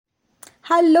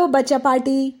હાલો બચ્ચા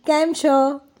પાર્ટી, કેમ છો?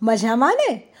 મજામાં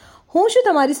ને? હું છું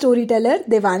તમારી સ્ટોરી ટેલર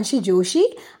દેવાંશી જોશી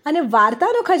અને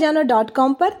વાર્તાનો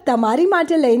ખજાનો.com પર તમારી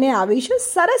માટે લઈને આવી છું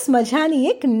સરસ મજાની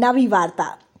એક નવી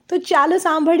વાર્તા. તો ચાલો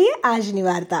સાંભળીએ આજની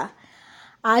વાર્તા.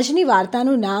 આજની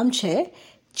વાર્તાનું નામ છે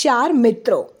 4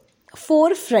 મિત્રો,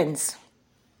 4 ફ્રેન્ડ્સ.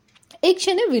 એક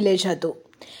છે ને વિલેજ હતું.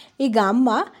 એ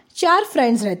ગામમાં 4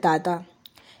 ફ્રેન્ડ્સ રહેતા હતા.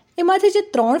 એમાંથી જે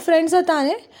 3 ફ્રેન્ડ્સ હતા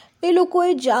ને, એ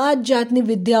લોકોએ જાત જાતની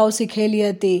વિદ્યાઓ શીખેલી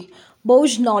હતી. બહુ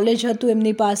જ નોલેજ હતું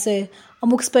એમની પાસે.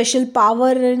 અમુક સ્પેશિયલ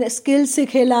પાવર અને સ્કિલ્સ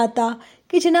શીખેલા હતા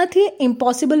કે જેનાથી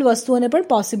ઇમ્પોસિબલ વસ્તુઓને પણ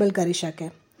પોસિબલ કરી શકે.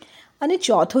 અને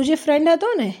ચોથો જે ફ્રેન્ડ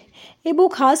હતો ને, એ બહુ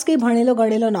ખાસ કંઈ ભણેલો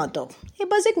ગણેલો નહોતો. એ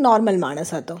બસ એક નોર્મલ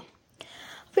માણસ હતો.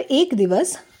 હવે એક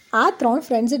દિવસ આ 3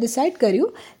 ફ્રેન્ડ્સે ડિસાઈડ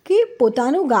કર્યું કે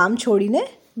પોતાનું ગામ છોડીને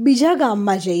બીજા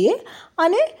ગામમાં જઈએ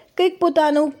અને કંઈક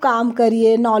પોતાનું કામ કરીએ,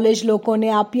 નોલેજ લોકોને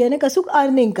આપીએ અને કશુંક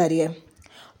અર્નિંગ કરીએ.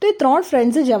 તો એ 3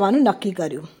 ફ્રેન્ડ્સે જવાનું નક્કી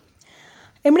કર્યું.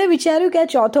 એમણે વિચાર્યું કે આ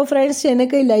ચોથો ફ્રેન્ડ્સ છે એને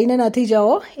કંઈ લઈને નથી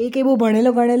જવો, એ કંઈ બહુ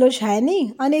ભણેલો ગણેલો છે નહીં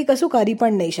અને એ કશું કરી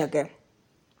પણ નહીં શકે.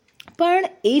 પણ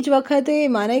એ જ વખતે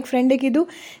મારા એક ફ્રેન્ડે કીધું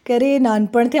કે અરે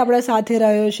નાનપણથી આપણા સાથે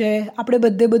રહ્યો છે, આપણે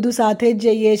બધું સાથે જ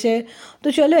જઈએ છીએ,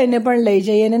 તો ચલો એને પણ લઈ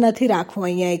જઈએ, એને નથી રાખવો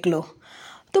અહીંયા એકલો.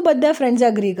 તો બધા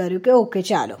ફ્રેન્ડ્સે અગ્રી કર્યું કે ઓકે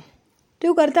ચાલો. તો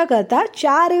એવું કરતાં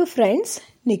 4 ફ્રેન્ડ્સ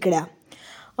નીકળ્યા.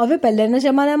 હવે પહેલાંના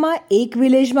જમાનામાં એક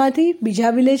વિલેજમાંથી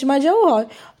બીજા વિલેજમાં જવું હોય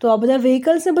તો આ બધા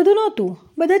વ્હીકલ્સ ને બધું નહોતું,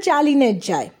 બધા ચાલીને જ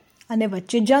જાય અને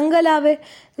વચ્ચે જંગલ આવે,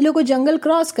 એ લોકો જંગલ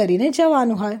ક્રોસ કરીને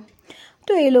જવાનું હોય.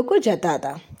 તો એ લોકો જતા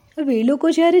હતા. હવે એ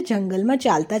લોકો જ્યારે જંગલમાં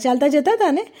ચાલતા જતા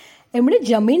હતા ને, એમણે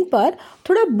જમીન પર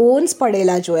થોડા બોન્સ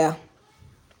પડેલા જોયા.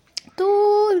 તો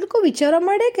એ લોકો વિચારવા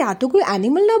માંડ્યા કે આ તો કોઈ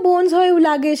એનિમલના બોન્સ હોય એવું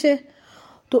લાગે છે.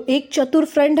 તો એક ચતુર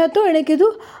ફ્રેન્ડ હતો, એણે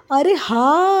કીધું અરે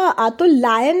હા, આ તો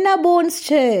લાયનના બોન્સ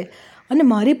છે અને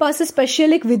મારી પાસે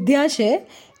સ્પેશિયલ એક વિદ્યા છે,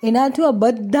 એનાથી હું આ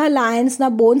બધા લાયન્સના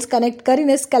બોન્સ કનેક્ટ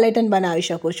કરીને સ્કેલેટન બનાવી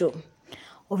શકું છું.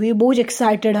 હવે એ બહુ જ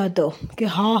એક્સાઇટેડ હતો કે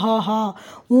હા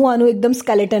હું આનું એકદમ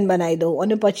સ્કેલેટન બનાવી દઉં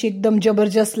અને પછી એકદમ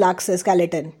જબરજસ્ત લાગશે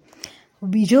સ્કેલેટન.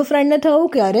 બીજો ફ્રેન્ડને થયું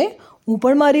કે અરે હું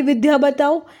પણ મારી વિદ્યા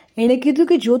બતાવું. એણે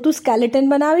કીધું કે જો તું સ્કેલેટન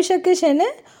બનાવી શકે છે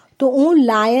ને, તો હું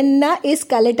લાયનના એ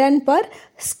સ્કેલેટન પર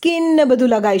સ્કિન ને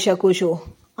બધું લગાવી શકું છું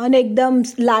અને એકદમ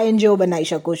લાયન જેવો બનાવી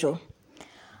શકું છું.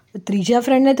 ત્રીજા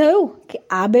ફ્રેન્ડને થયું કે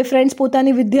આ 2 ફ્રેન્ડ્સ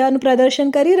પોતાની વિદ્યાનું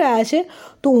પ્રદર્શન કરી રહ્યા છે,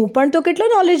 તો હું પણ તો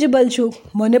કેટલો નોલેજેબલ છું,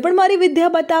 મને પણ મારી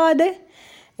વિદ્યા બતાવવા દે.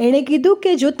 એણે કીધું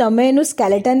કે જો તમે એનું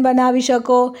સ્કેલેટન બનાવી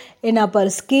શકો, એના પર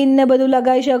સ્કિન ને બધું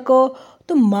લગાવી શકો,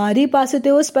 તો મારી પાસે તો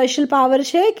એવો સ્પેશિયલ પાવર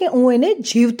છે કે હું એને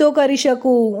જીવતો કરી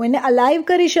શકું, હું એને અલાઈવ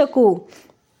કરી શકું.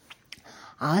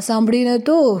 આ સાંભળીને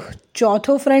તો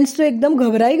ચોથો ફ્રેન્ડ્સ તો એકદમ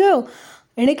ગભરાઈ ગયો.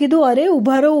 એણે કીધું અરે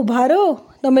ઊભા રહો,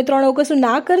 તમે 3 એવું કશું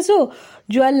ના કરશો,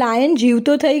 જો આ લાયન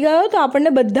જીવતો થઈ ગયો તો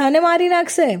આપણને બધાને મારી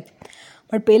નાખશે.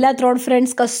 પણ પેલા 3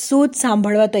 ફ્રેન્ડ્સ કશું જ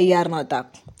સાંભળવા તૈયાર નહોતા.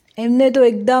 એમને તો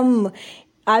એકદમ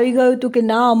આવી ગયું હતું કે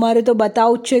ના, અમારે તો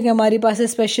બતાવવું જ છે કે અમારી પાસે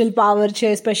સ્પેશિયલ પાવર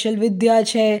છે, સ્પેશિયલ વિદ્યા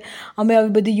છે, અમે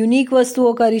આવી બધી યુનિક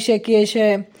વસ્તુઓ કરી શકીએ છીએ.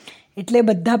 એટલે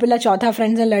બધા પેલા ચોથા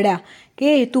ફ્રેન્ડ્સને લડ્યા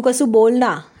કે તું કશું બોલ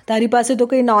ના, તારી પાસે તો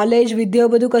કંઈ નોલેજ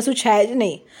વિદ્યાઓ બધું કશું છે જ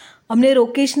નહીં, અમને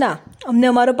રોકીશ ના, અમને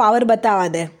અમારો પાવર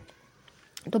બતાવવા દે.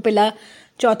 તો પેલા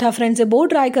ચોથા ફ્રેન્ડ્સે બહુ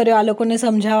ટ્રાય કર્યો આ લોકોને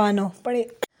સમજાવવાનો,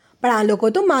 પણ આ લોકો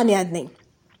તો માન્યા જ નહીં.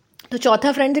 તો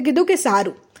ચોથા ફ્રેન્ડે કીધું કે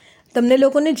સારું, તમને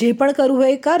લોકોને જે પણ કરવું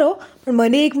હોય એ કરો, પણ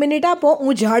મને 1 મિનિટ આપો,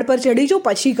 હું ઝાડ પર ચડી જાઉં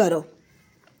પછી કરો.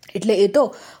 એટલે એ તો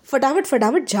ફટાફટ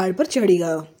ઝાડ પર ચડી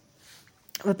ગયો.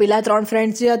 હવે પેલા 3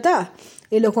 ફ્રેન્ડ્સ જે હતા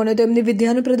એ લોકોને તો એમની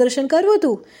વિદ્યાનું પ્રદર્શન કરવું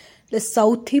હતું. એટલે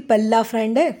સૌથી પહેલાં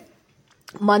ફ્રેન્ડે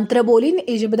મંત્ર બોલીને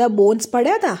એ જે બધા બોન્સ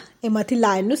પડ્યા હતા એમાંથી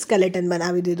લાયનનું સ્કેલેટન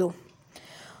બનાવી દીધું.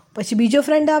 પછી બીજો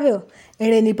ફ્રેન્ડ આવ્યો,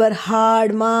 એણે એની પર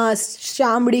હાડ, માંસ,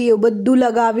 ચામડી એવું બધું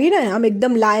લગાવીને આમ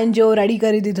એકદમ લાયન જેવો રેડી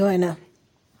કરી દીધો એને.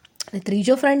 અને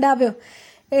ત્રીજો ફ્રેન્ડ આવ્યો,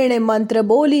 એણે મંત્ર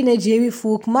બોલીને જેવી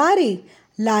ફૂંક મારી,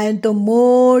 લાયન તો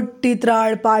મોટી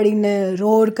ત્રાળ પાડીને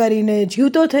રોર કરીને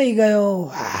જીવતો થઈ ગયો.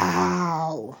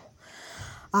 વાવ!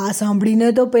 આ સાંભળીને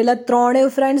તો પેલા 3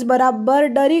 ફ્રેન્ડ્સ બરાબર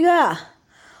ડરી ગયા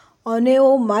અને ઓ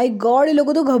માય ગોડ, એ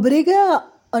લોકો તો ગભરી ગયા.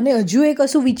 અને હજુ એ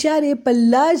કશું વિચારીએ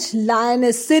પહેલાં જ લાયને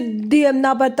સીધી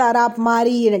એમના પર તરાપ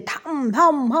મારી અને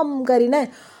હમ કરીને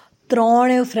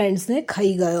 3 ફ્રેન્ડ્સને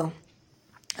ખાઈ ગયો.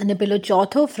 અને પેલો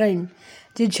ચોથો ફ્રેન્ડ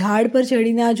જે ઝાડ પર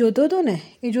ચડીને આ જોતો હતો ને,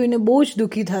 એ જોઈને બહુ જ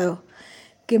દુઃખી થયો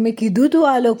કે મેં કીધું હતું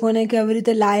આ લોકોને કે આવી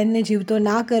રીતે લાયનને જીવતો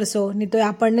ના કરશો, નહીં તો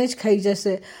આપણને જ ખાઈ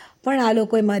જશે. પણ આ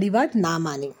લોકોએ મારી વાત ના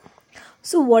માની.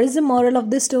 So what is the moral of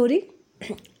the story?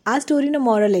 આ સ્ટોરીનો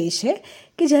મોરલ એ છે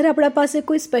કે જ્યારે આપણા પાસે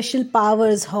કોઈ સ્પેશિયલ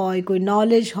પાવર્સ હોય, કોઈ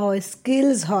નોલેજ હોય,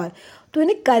 સ્કિલ્સ હોય, તો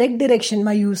એને કરેક્ટ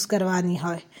ડિરેક્શનમાં યુઝ કરવાની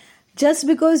હોય. Just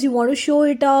because you want to show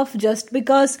it of, just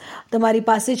because તમારી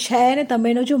પાસે છે ને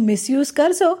તમે એનો જો મિસયુઝ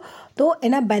કરશો તો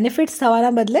એના બેનિફિટ્સ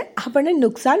થવાના બદલે આપણને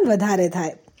નુકસાન વધારે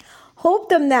થાય. હોપ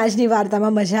તમને આજની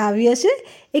વાર્તામાં મજા આવી હશે.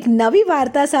 એક નવી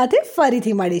વાર્તા સાથે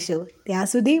ફરીથી મળીશું. ત્યાં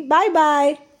સુધી બાય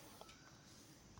બાય.